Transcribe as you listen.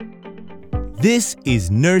This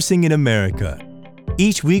is Nursing in America.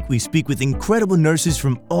 Each week, we speak with incredible nurses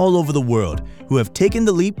from all over the world who have taken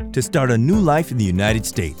the leap to start a new life in the United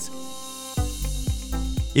States.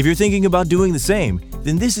 If you're thinking about doing the same,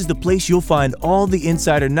 then this is the place you'll find all the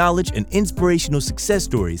insider knowledge and inspirational success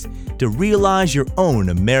stories to realize your own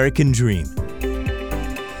American dream.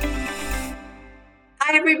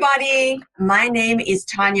 Hi, everybody. My name is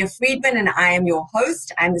Tanya Friedman, and I am your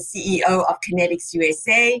host. I'm the CEO of Kinetics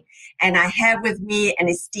USA, and I have with me an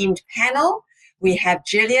esteemed panel. We have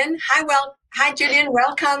Jillian. Hi, Jillian.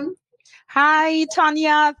 Welcome. Hi,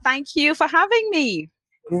 Tanya. Thank you for having me.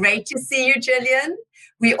 Great to see you, Jillian.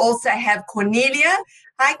 We also have Cornelia.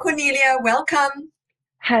 Hi, Cornelia. Welcome.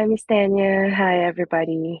 Hi, Miss Tanya. Hi,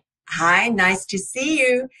 everybody. Hi, nice to see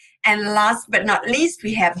you. And last but not least,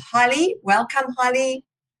 we have Holly. Welcome, Holly.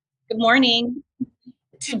 Good morning.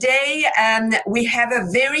 Today, we have a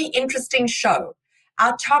very interesting show.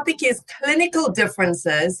 Our topic is clinical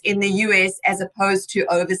differences in the US as opposed to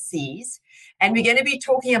overseas. And we're going to be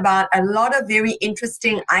talking about a lot of very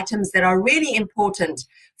interesting items that are really important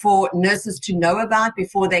for nurses to know about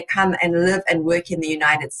before they come and live and work in the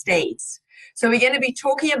United States. So we're going to be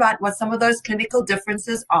talking about what some of those clinical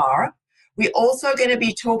differences are. We're also going to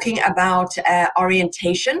be talking about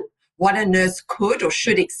orientation, what a nurse could or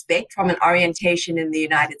should expect from an orientation in the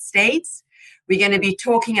United States. We're going to be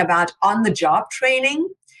talking about on-the-job training.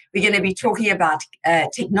 We're going to be talking about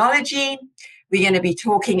technology. We're going to be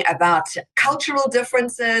talking about cultural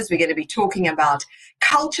differences. We're going to be talking about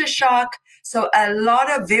culture shock. So a lot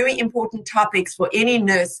of very important topics for any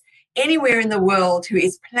nurse anywhere in the world who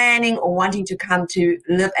is planning or wanting to come to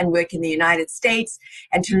live and work in the United States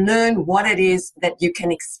and to learn what it is that you can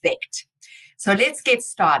expect. So let's get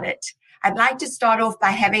started. I'd like to start off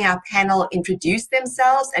by having our panel introduce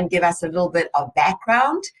themselves and give us a little bit of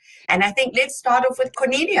background. And I think let's start off with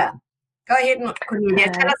Cornelia. Go ahead, Cornelia.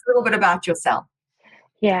 Tell us a little bit about yourself.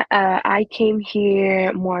 Yeah, I came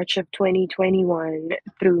here March of 2021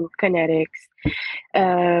 through Kinetics.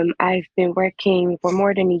 I've been working for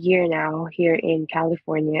more than a year now here in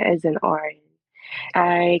California as an RN.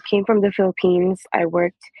 I came from the Philippines. I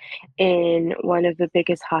worked in one of the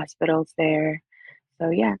biggest hospitals there.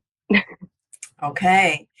 So, yeah.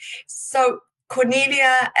 Okay. So,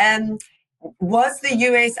 Cornelia, was the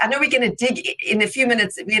US, I know we're going to dig in a few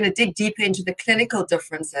minutes, we're going to dig deeper into the clinical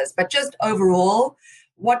differences, but just overall,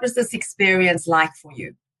 what was this experience like for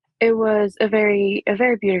you? It was a very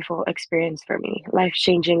beautiful experience for me,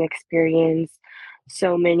 life-changing experience,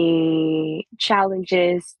 so many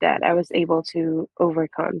challenges that I was able to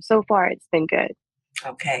overcome. So far, it's been good.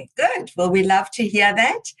 Okay, good. Well, we love to hear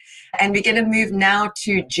that. And we're going to move now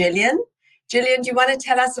to Jillian. Jillian, do you want to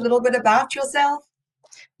tell us a little bit about yourself?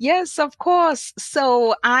 Yes, of course.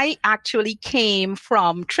 So I actually came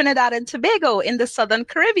from Trinidad and Tobago in the Southern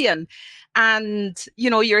Caribbean. And,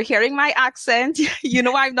 you're hearing my accent.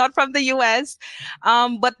 I'm not from the US.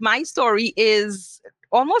 But my story is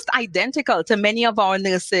almost identical to many of our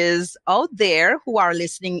nurses out there who are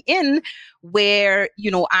listening in, where,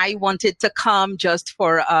 I wanted to come just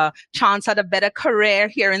for a chance at a better career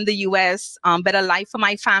here in the US, better life for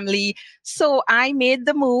my family. So I made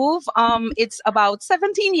the move. It's about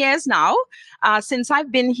 17 years now since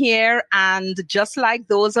I've been here. And just like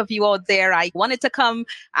those of you out there, I wanted to come.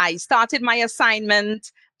 I started my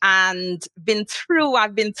assignment and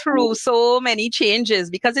I've been through so many changes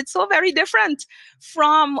because it's so very different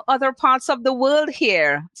from other parts of the world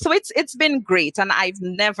here. So it's been great and I've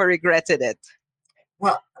never regretted it.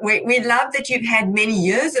 Well, we love that you've had many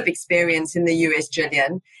years of experience in the US,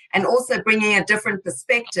 Jillian, and also bringing a different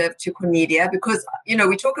perspective to Cornelia because,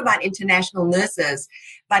 we talk about international nurses,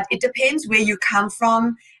 but it depends where you come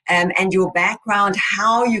from and your background,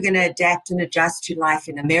 how you're going to adapt and adjust to life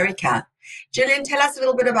in America. Jillian, tell us a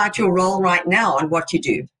little bit about your role right now and what you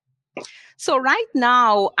do. So right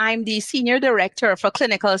now, I'm the Senior Director for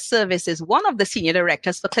Clinical Services, one of the Senior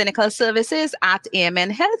Directors for Clinical Services at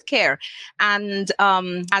AMN Healthcare. And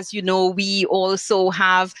as you know, we also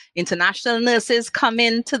have international nurses come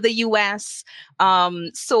into the US.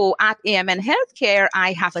 So at AMN Healthcare,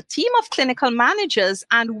 I have a team of clinical managers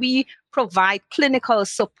and we provide clinical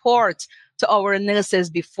support to our nurses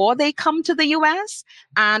before they come to the US.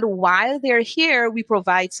 And while they're here, we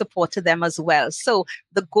provide support to them as well. So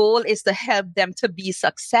the goal is to help them to be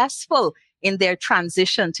successful in their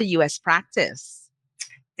transition to US practice.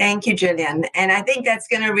 Thank you, Jillian. And I think that's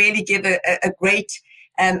going to really give a great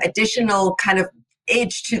additional kind of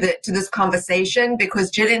edge to this conversation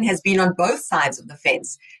because Jillian has been on both sides of the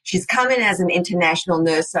fence. She's come in as an international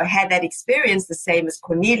nurse, so had that experience the same as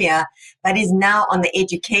Cornelia, but is now on the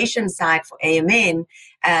education side for AMN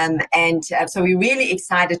So we're really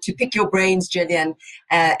excited to pick your brains, Gillian,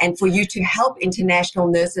 and for you to help international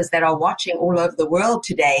nurses that are watching all over the world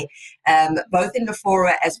today, both in the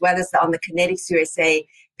fora as well as on the Kinetics USA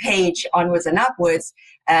page, onwards and upwards,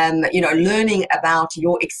 learning about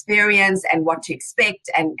your experience and what to expect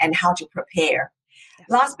and how to prepare.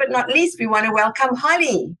 Last but not least, we want to welcome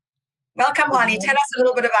Holly. Welcome, Holly. Tell us a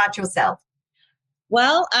little bit about yourself.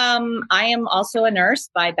 Well, I am also a nurse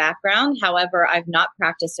by background. However, I've not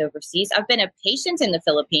practiced overseas. I've been a patient in the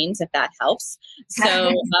Philippines, if that helps.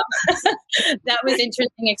 So that was an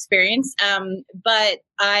interesting experience. But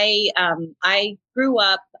I grew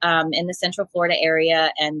up in the Central Florida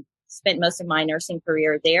area and spent most of my nursing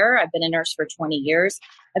career there. I've been a nurse for 20 years.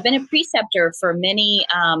 I've been a preceptor for many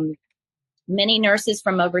nurses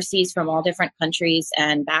from overseas, from all different countries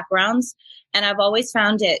and backgrounds. And I've always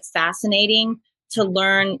found it fascinating to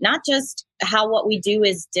learn not just how what we do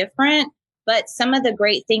is different, but some of the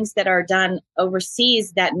great things that are done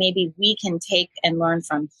overseas that maybe we can take and learn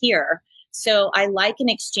from here. So I like an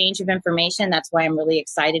exchange of information. That's why I'm really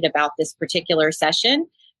excited about this particular session.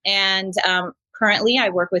 And currently I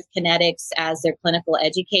work with Kinetics as their clinical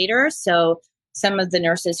educator. So some of the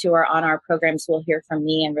nurses who are on our programs will hear from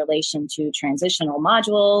me in relation to transitional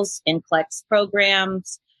modules, NCLEX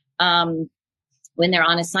programs. When they're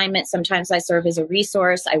on assignment, sometimes I serve as a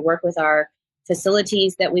resource. I work with our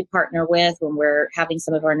facilities that we partner with when we're having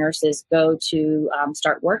some of our nurses go to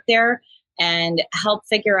start work there and help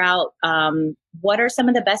figure out what are some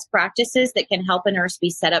of the best practices that can help a nurse be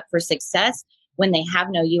set up for success when they have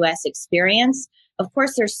no U.S. experience. Of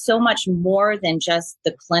course, there's so much more than just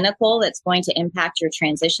the clinical that's going to impact your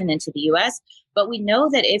transition into the U.S. But we know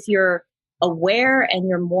that if you're aware and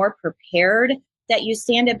you're more prepared, that you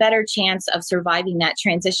stand a better chance of surviving that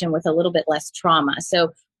transition with a little bit less trauma.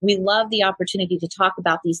 So we love the opportunity to talk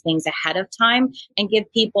about these things ahead of time and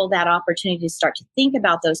give people that opportunity to start to think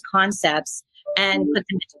about those concepts and put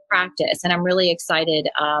them into practice. And I'm really excited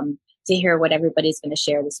to hear what everybody's going to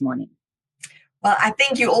share this morning. Well, I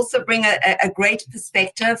think you also bring a great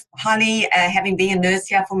perspective, Holly, having been a nurse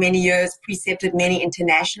here for many years, precepted many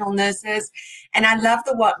international nurses. And I love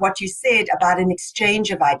what you said about an exchange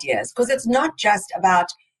of ideas, because it's not just about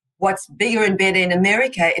what's bigger and better in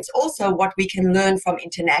America. It's also what we can learn from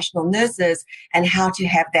international nurses and how to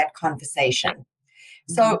have that conversation.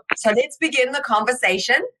 So let's begin the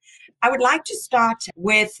conversation. I would like to start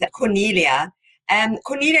with Cornelia.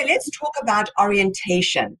 Cornelia, let's talk about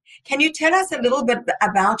orientation. Can you tell us a little bit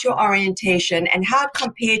about your orientation and how it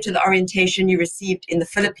compared to the orientation you received in the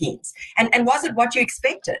Philippines? And was it what you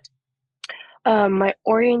expected? My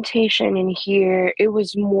orientation in here, it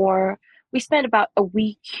was more, we spent about a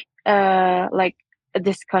week, like a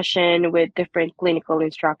discussion with different clinical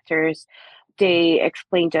instructors. They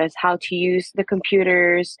explained to us how to use the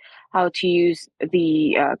computers, how to use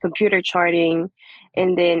the computer charting.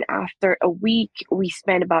 And then after a week, we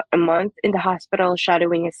spent about a month in the hospital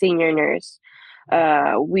shadowing a senior nurse.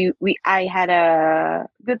 I had a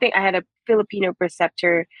good thing. I had a Filipino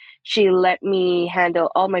preceptor. She let me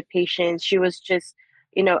handle all my patients. She was just,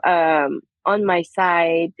 on my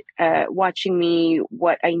side, watching me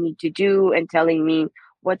what I need to do and telling me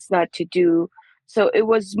what's not to do. So it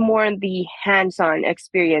was more the hands-on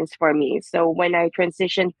experience for me. So when I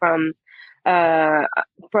transitioned from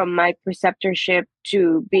my preceptorship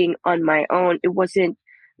to being on my own, it wasn't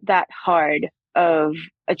that hard of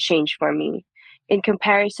a change for me. In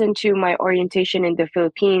comparison to my orientation in the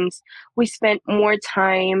Philippines, we spent more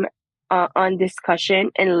time on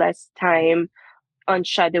discussion and less time on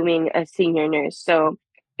shadowing a senior nurse. So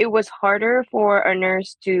it was harder for a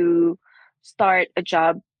nurse to start a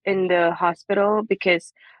job in the hospital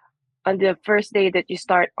because on the first day that you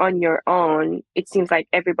start on your own, it seems like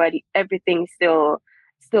everything's still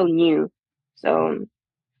new. So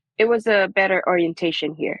it was a better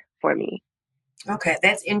orientation here for me. Okay,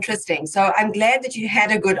 that's interesting. So I'm glad that you had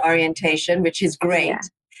a good orientation, which is great. Yeah.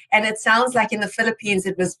 And it sounds like in the Philippines,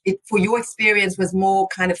 for your experience was more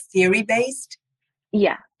kind of theory based.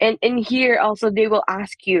 Yeah, and here also they will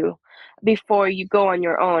ask you before you go on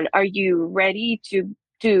your own, are you ready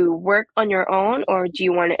to work on your own, or do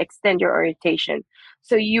you want to extend your orientation?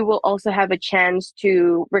 So you will also have a chance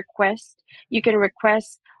to request. You can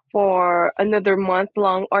request for another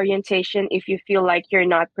month-long orientation if you feel like you're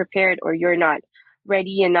not prepared or you're not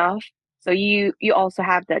ready enough. So you also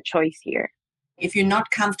have that choice here. If you're not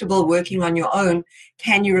comfortable working on your own,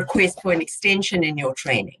 can you request for an extension in your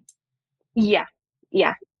training? Yeah.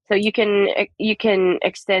 So you can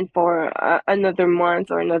extend for another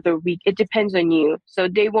month or another week. It depends on you. So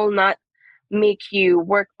they will not make you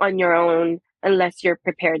work on your own unless you're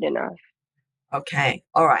prepared enough. Okay.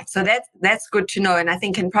 All right. So that's good to know, and I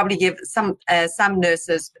think can probably give some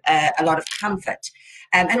nurses a lot of comfort.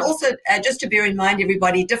 And also, just to bear in mind,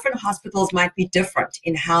 everybody, different hospitals might be different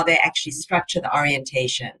in how they actually structure the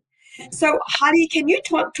orientation. So, Heidi, can you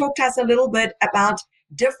talk to us a little bit about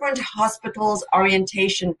different hospitals'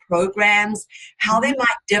 orientation programs, how they might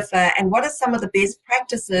differ, and what are some of the best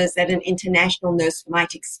practices that an international nurse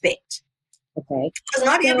might expect? Okay. Because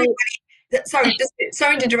not everybody,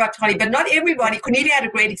 sorry to interrupt, Holly, but not everybody, Cornelia had a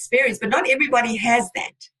great experience, but not everybody has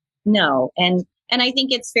that. No. And I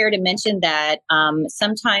think it's fair to mention that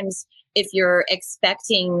sometimes if you're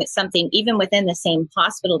expecting something, even within the same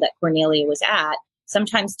hospital that Cornelia was at,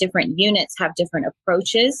 sometimes different units have different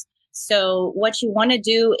approaches. So what you want to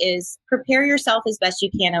do is prepare yourself as best you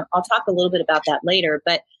can. I'll talk a little bit about that later.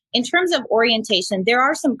 But in terms of orientation, there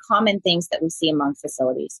are some common things that we see among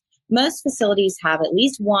facilities. Most facilities have at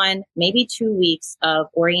least 1, maybe 2 weeks of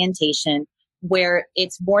orientation where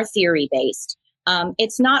it's more theory-based.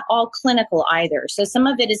 It's not all clinical either. So some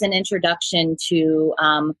of it is an introduction to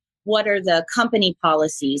what are the company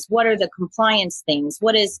policies, what are the compliance things,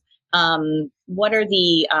 what are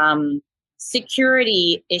the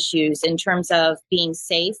security issues in terms of being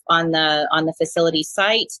safe on the facility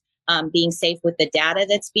site, being safe with the data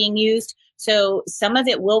that's being used. So some of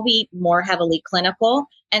it will be more heavily clinical,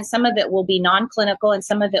 and some of it will be non-clinical, and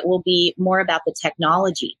some of it will be more about the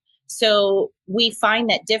technology. So we find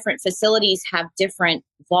that different facilities have different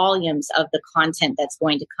volumes of the content that's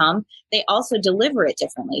going to come. They also deliver it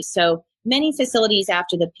differently. So many facilities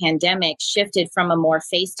after the pandemic shifted from a more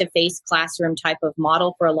face-to-face classroom type of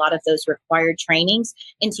model for a lot of those required trainings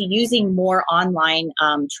into using more online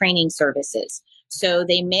training services. So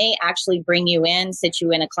they may actually bring you in, sit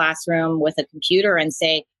you in a classroom with a computer and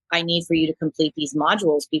say, I need for you to complete these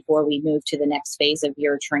modules before we move to the next phase of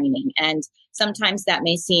your training. And sometimes that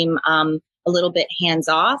may seem a little bit hands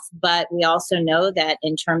off, but we also know that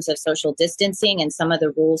in terms of social distancing and some of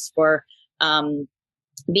the rules for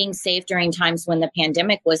being safe during times when the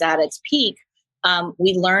pandemic was at its peak,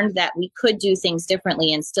 we learned that we could do things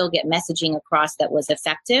differently and still get messaging across that was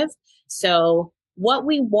effective. So what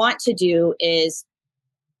we want to do is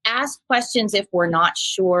ask questions if we're not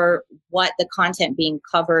sure what the content being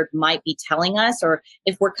covered might be telling us, or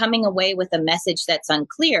if we're coming away with a message that's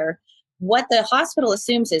unclear. What the hospital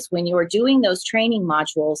assumes is when you are doing those training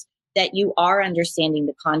modules that you are understanding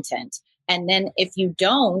the content. And then if you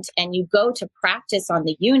don't, and you go to practice on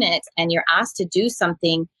the unit and you're asked to do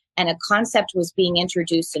something and a concept was being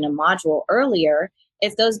introduced in a module earlier,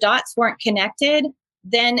 if those dots weren't connected,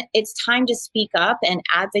 then it's time to speak up and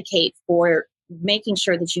advocate for making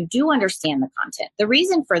sure that you do understand the content. The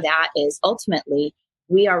reason for that is ultimately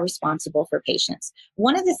we are responsible for patients.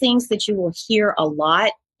 One of the things that you will hear a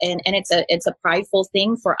lot, and it's a prideful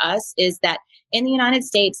thing for us, is that in the United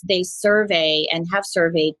States, they survey and have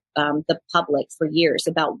surveyed the public for years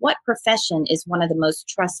about what profession is one of the most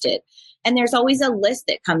trusted. And there's always a list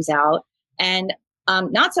that comes out. And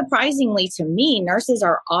not surprisingly to me, nurses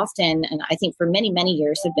are often, and I think for many, many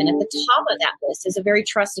years, have been at the top of that list as a very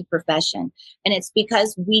trusted profession. And it's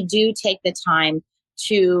because we do take the time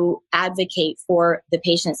to advocate for the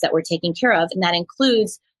patients that we're taking care of. And that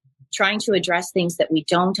includes trying to address things that we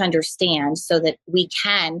don't understand so that we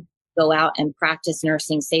can go out and practice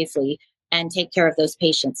nursing safely and take care of those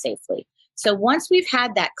patients safely. So once we've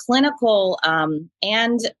had that clinical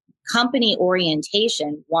and company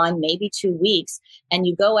orientation, 1, maybe 2 weeks, and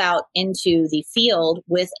you go out into the field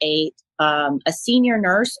with a senior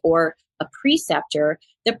nurse or a preceptor,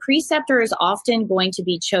 the preceptor is often going to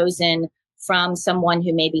be chosen from someone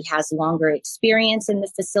who maybe has longer experience in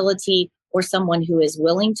the facility, or someone who is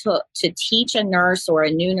willing to teach a nurse or a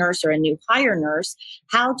new hire nurse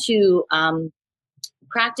how to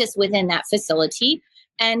practice within that facility.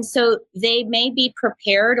 And so they may be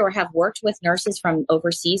prepared or have worked with nurses from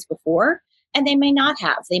overseas before, and they may not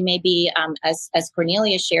have. They may be, as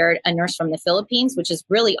Cornelia shared, a nurse from the Philippines, which is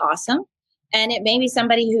really awesome. And it may be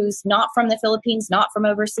somebody who's not from the Philippines, not from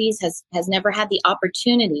overseas, has never had the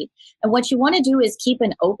opportunity. And what you want to do is keep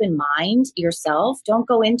an open mind yourself. Don't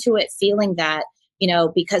go into it feeling that,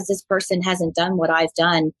 because this person hasn't done what I've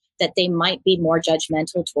done, that they might be more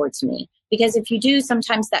judgmental towards me. Because if you do,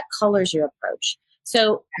 sometimes that colors your approach.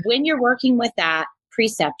 So when you're working with that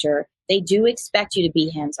preceptor, they do expect you to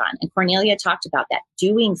be hands-on. And Cornelia talked about that,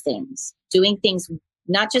 doing things,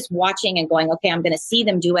 not just watching and going, okay, I'm going to see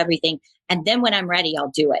them do everything, and then when I'm ready,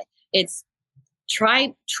 I'll do it. It's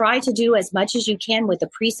try to do as much as you can with the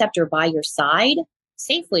preceptor by your side,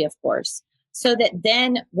 safely, of course, so that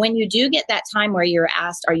then when you do get that time where you're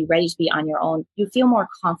asked, are you ready to be on your own, you feel more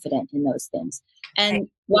confident in those things. And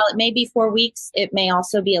while it may be 4 weeks, it may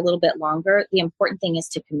also be a little bit longer. The important thing is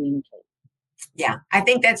to communicate. Yeah, I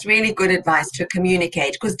think that's really good advice, to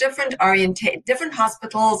communicate, because different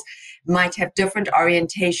hospitals might have different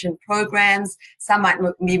orientation programs. Some might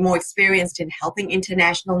be more experienced in helping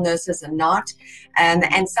international nurses and not.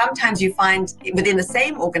 And sometimes you find within the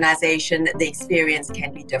same organization, the experience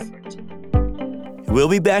can be different. We'll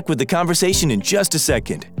be back with the conversation in just a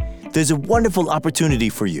second. There's a wonderful opportunity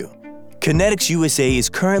for you. Kinetics USA is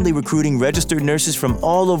currently recruiting registered nurses from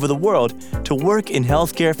all over the world to work in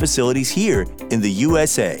healthcare facilities here in the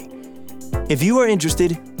USA. If you are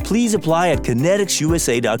interested, please apply at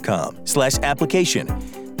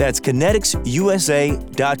kineticsusa.com/application. That's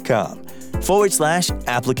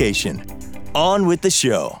kineticsusa.com/application. On with the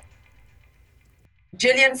show.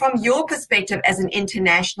 Gillian, from your perspective as an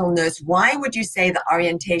international nurse, why would you say the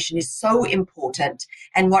orientation is so important,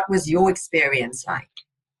 and what was your experience like?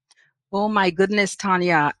 Oh my goodness,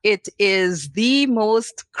 Tanya, it is the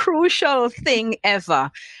most crucial thing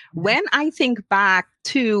ever. When I think back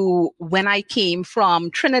to when I came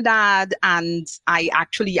from Trinidad and I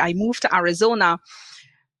moved to Arizona,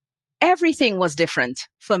 everything was different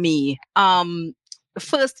for me.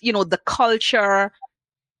 First, the culture,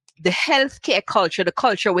 the healthcare culture, the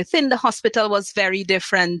culture within the hospital was very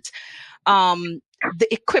different. The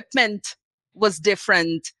equipment was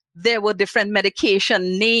different. There were different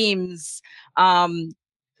medication names.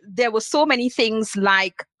 There were so many things,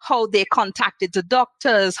 like how they contacted the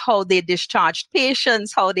doctors, how they discharged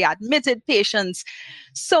patients, how they admitted patients.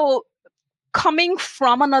 So coming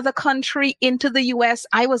from another country into the US,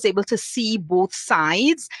 I was able to see both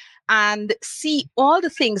sides and see all the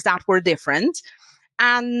things that were different.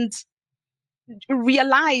 And I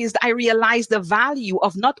realized the value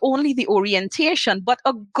of not only the orientation, but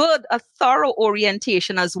a thorough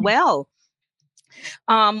orientation as well.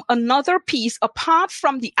 Another piece, apart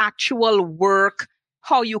from the actual work,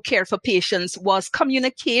 how you care for patients, was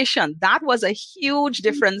communication. That was a huge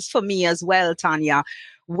difference for me as well, Tanya,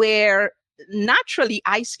 where naturally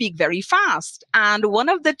I speak very fast. And one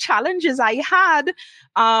of the challenges I had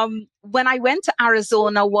when I went to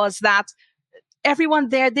Arizona was that everyone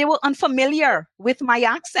there, they were unfamiliar with my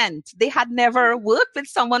accent. They had never worked with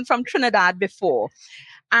someone from Trinidad before.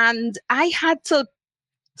 And I had to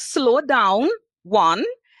slow down,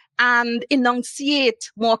 and enunciate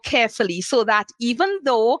more carefully, so that even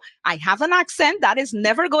though I have an accent, that is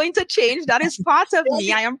never going to change. That is part of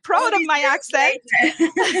me. I am proud of my accent.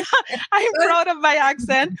 I am proud of my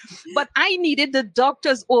accent. But I needed the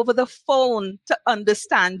doctors over the phone to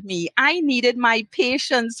understand me. I needed my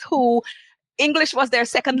patients who English was their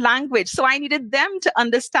second language. So I needed them to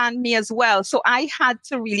understand me as well. So I had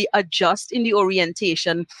to really adjust in the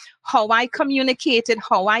orientation, how I communicated,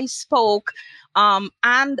 how I spoke,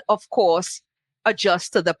 and of course,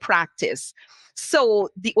 adjust to the practice.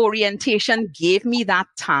 So the orientation gave me that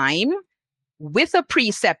time with a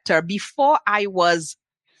preceptor before I was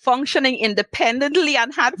functioning independently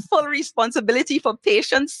and had full responsibility for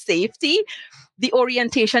patient safety. The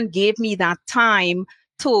orientation gave me that time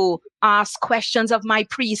to ask questions of my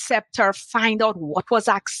preceptor, find out what was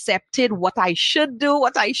accepted, what I should do,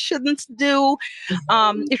 what I shouldn't do.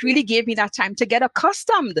 It really gave me that time to get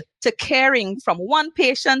accustomed to caring from one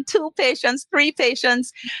patient, two patients, three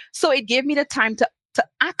patients. So it gave me the time to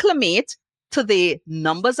acclimate to the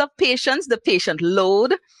numbers of patients, the patient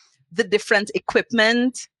load, the different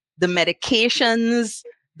equipment, the medications,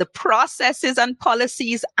 the processes and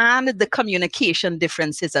policies, and the communication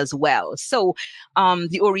differences as well. So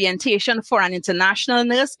the orientation for an international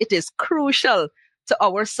nurse, it is crucial to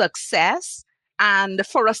our success and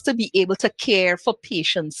for us to be able to care for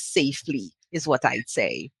patients safely, is what I'd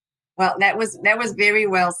say. Well, that was very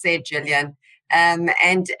well said, Gillian.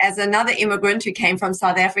 And as another immigrant who came from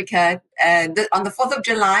South Africa, on the 4th of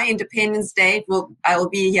July, Independence Day, I will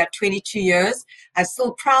be here 22 years. I've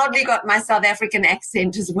still proudly got my South African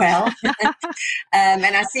accent as well. And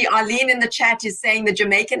I see Arlene in the chat is saying the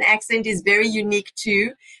Jamaican accent is very unique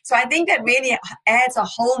too. So I think that really adds a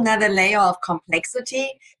whole nother layer of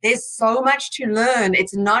complexity. There's so much to learn.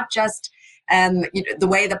 It's not just the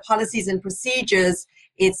way the policies and procedures.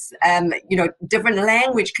 It's, different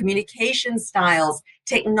language, communication styles,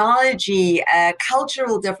 technology,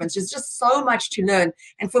 cultural difference. There's just so much to learn.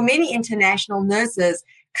 And for many international nurses,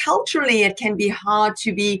 culturally, it can be hard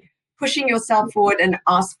to be pushing yourself forward and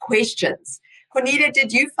ask questions. Cornelia,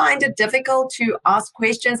 did you find it difficult to ask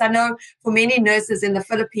questions? I know for many nurses in the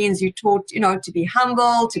Philippines, you taught, to be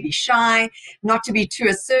humble, to be shy, not to be too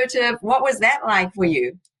assertive. What was that like for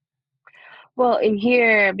you? Well, in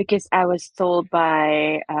here, because I was told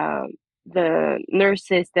by the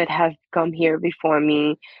nurses that have come here before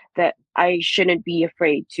me that I shouldn't be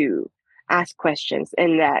afraid to ask questions,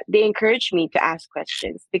 and that they encourage me to ask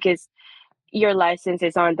questions because your license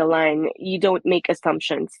is on the line. You don't make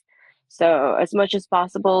assumptions. So as much as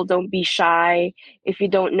possible, don't be shy. If you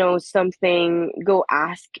don't know something, go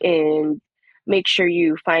ask and make sure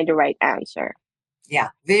you find the right answer. Yeah,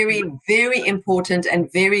 very, very important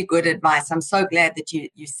and very good advice. I'm so glad that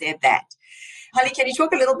you said that. Holly, can you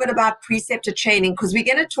talk a little bit about preceptor training? Because we're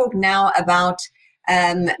going to talk now about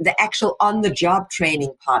the actual on-the-job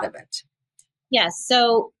training part of it. Yes.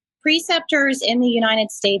 So preceptors in the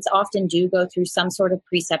United States often do go through some sort of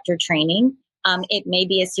preceptor training. It may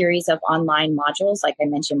be a series of online modules, like I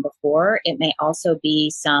mentioned before. It may also be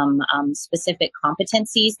some specific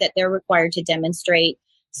competencies that they're required to demonstrate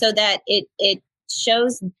so that it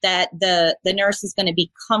shows that the nurse is going to be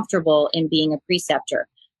comfortable in being a preceptor.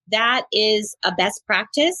 That is a best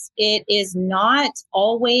practice. It is not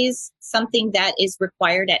always something that is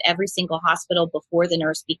required at every single hospital before the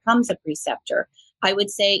nurse becomes a preceptor. I would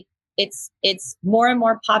say it's more and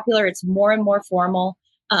more popular. It's more and more formal.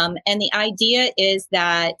 And the idea is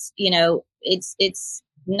that, it's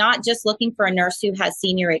not just looking for a nurse who has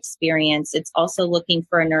senior experience. It's also looking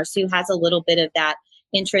for a nurse who has a little bit of that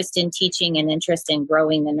interest in teaching and interest in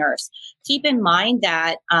growing the nurse. Keep in mind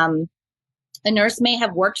that a nurse may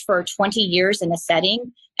have worked for 20 years in a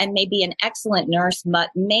setting and may be an excellent nurse, but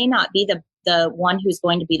may not be the one who's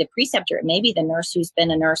going to be the preceptor. It may be the nurse who's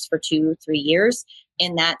been a nurse for 2-3 years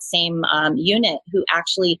in that same unit, who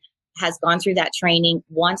actually has gone through that training,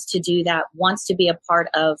 wants to do that, wants to be a part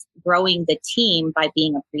of growing the team by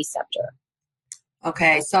being a preceptor.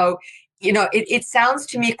 Okay, so it sounds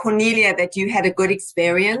to me, Cornelia, that you had a good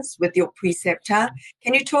experience with your preceptor.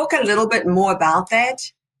 Can you talk a little bit more about that?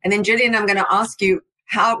 And then, Jillian, I'm going to ask you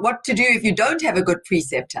what to do if you don't have a good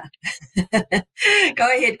preceptor.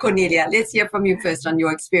 Go ahead, Cornelia. Let's hear from you first on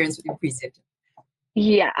your experience with your preceptor.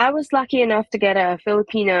 Yeah, I was lucky enough to get a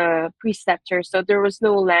Filipina preceptor, so there was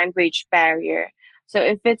no language barrier. So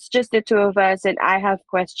if it's just the two of us and I have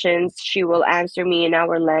questions, she will answer me in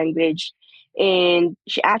our language. And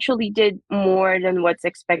she actually did more than what's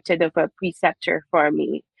expected of a preceptor for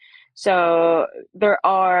me. So there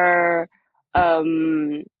are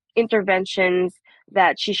interventions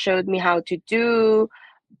that she showed me how to do,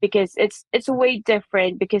 because it's way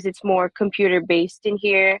different because it's more computer based in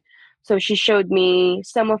here. So she showed me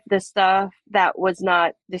some of the stuff that was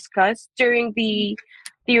not discussed during the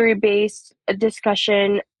theory-based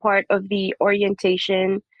discussion part of the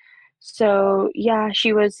orientation. So yeah,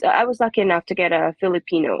 I was lucky enough to get a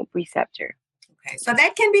Filipino preceptor. Okay, so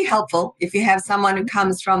that can be helpful if you have someone who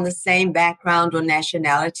comes from the same background or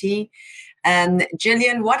nationality.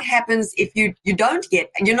 Jillian, what happens if you're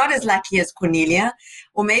not as lucky as Cornelia,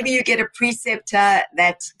 or maybe you get a preceptor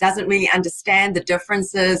that doesn't really understand the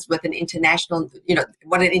differences with an international,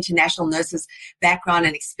 what an international nurse's background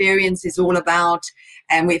and experience is all about.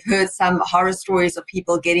 And we've heard some horror stories of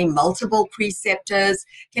people getting multiple preceptors.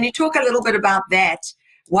 Can you talk a little bit about that,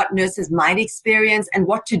 what nurses might experience and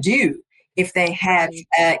what to do if they have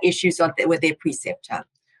issues with their preceptor?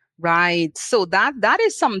 Right. So that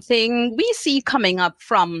is something we see coming up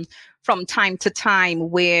from time to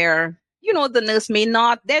time, where, the nurse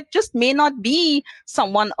there just may not be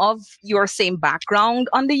someone of your same background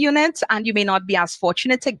on the unit, and you may not be as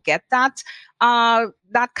fortunate to get that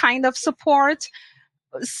kind of support.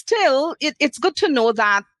 Still, it's good to know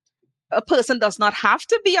that a person does not have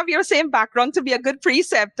to be of your same background to be a good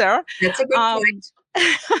preceptor. That's a good point.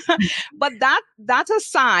 But that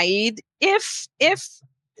aside, if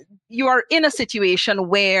you are in a situation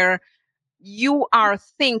where you are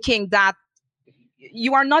thinking that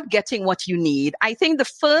you are not getting what you need, I think the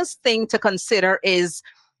first thing to consider is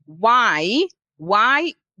why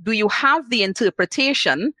do you have the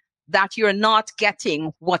interpretation that you're not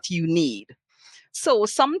getting what you need? So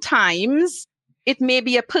sometimes it may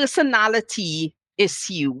be a personality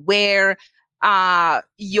issue where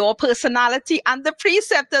your personality and the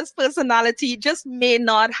preceptor's personality just may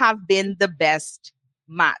not have been the best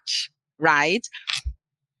match, right?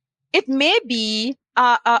 It may be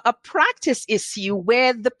a practice issue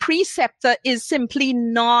where the preceptor is simply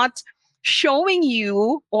not showing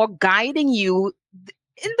you or guiding you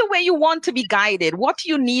in the way you want to be guided, what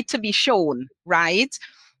you need to be shown, right?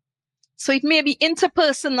 So it may be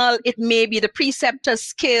interpersonal, it may be the preceptor's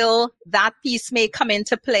skill, that piece may come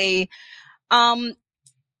into play.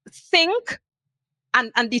 Think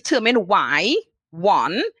and determine why.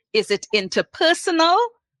 One, is it interpersonal,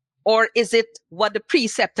 or is it what the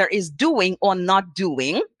preceptor is doing or not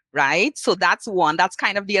doing, right? So that's one. That's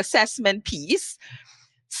kind of the assessment piece.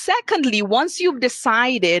 Secondly, once you've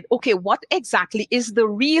decided, okay, what exactly is the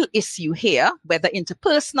real issue here, whether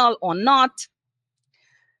interpersonal or not,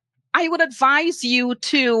 I would advise you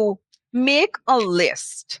to make a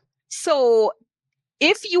list. So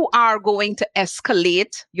if you are going to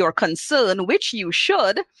escalate your concern, which you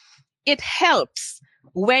should, it helps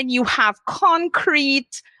when you have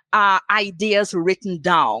concrete ideas written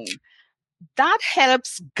down. That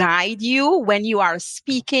helps guide you when you are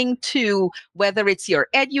speaking to, whether it's your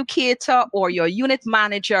educator or your unit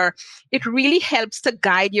manager. It really helps to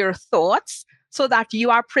guide your thoughts so that you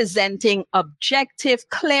are presenting objective,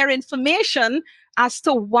 clear information as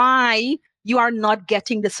to why you are not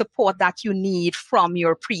getting the support that you need from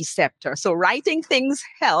your preceptor. So writing things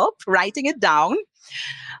help, writing it down,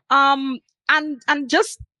 and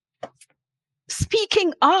just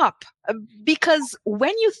speaking up, because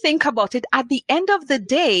when you think about it, at the end of the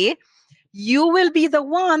day, you will be the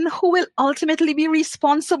one who will ultimately be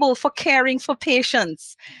responsible for caring for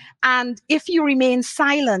patients. And if you remain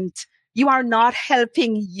silent, you are not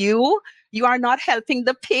helping you. You are not helping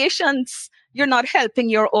the patients. You're not helping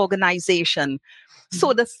your organization. Mm-hmm.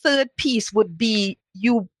 So the third piece would be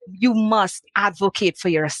you must advocate for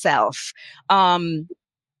yourself.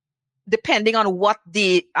 Depending on what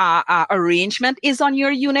the arrangement is on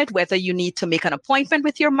your unit, whether you need to make an appointment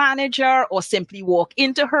with your manager or simply walk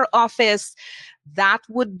into her office, that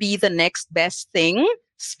would be the next best thing.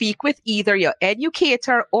 Speak with either your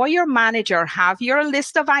educator or your manager. Have your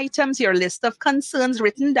list of items, your list of concerns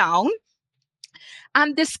written down,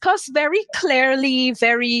 and discuss very clearly,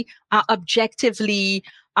 very objectively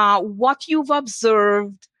what you've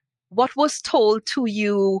observed, what was told to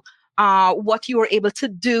you, what you were able to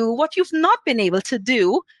do, what you've not been able to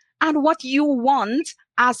do, and what you want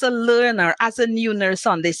as a learner, as a new nurse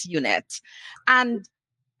on this unit. And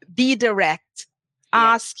be direct.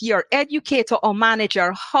 Ask your educator or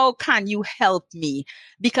manager, how can you help me?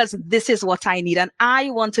 Because this is what I need. And I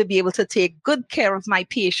want to be able to take good care of my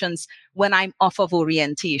patients when I'm off of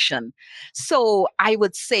orientation. So I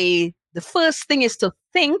would say the first thing is to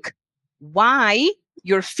think why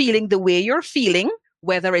you're feeling the way you're feeling,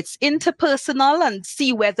 whether it's interpersonal, and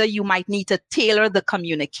see whether you might need to tailor the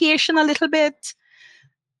communication a little bit.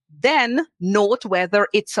 Then note whether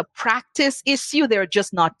it's a practice issue, they're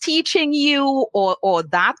just not teaching you, or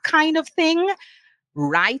that kind of thing.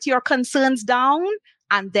 Write your concerns down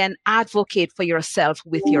and then advocate for yourself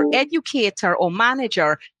with your educator or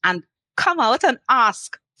manager and come out and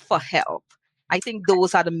ask for help. I think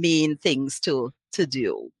those are the main things to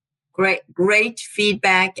do. Great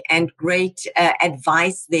feedback and great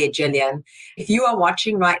advice there, Gillian. If you are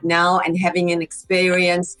watching right now and having an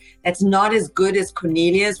experience that's not as good as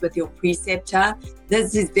Cornelia's with your preceptor,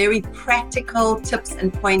 this is very practical tips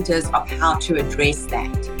and pointers of how to address that.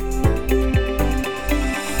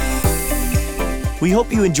 We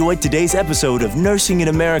hope you enjoyed today's episode of Nursing in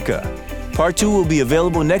America. Part 2 will be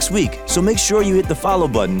available next week, so make sure you hit the follow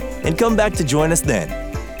button and come back to join us then.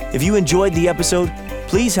 If you enjoyed the episode,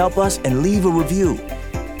 please help us and leave a review.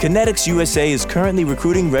 Kinetics USA is currently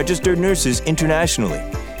recruiting registered nurses internationally.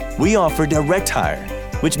 We offer direct hire,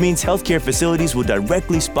 which means healthcare facilities will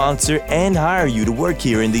directly sponsor and hire you to work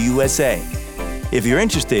here in the USA. If you're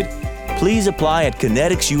interested, please apply at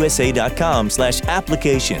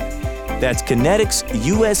kineticsusa.com/application. That's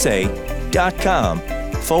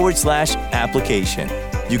kineticsusa.com/application.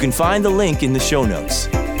 You can find the link in the show notes.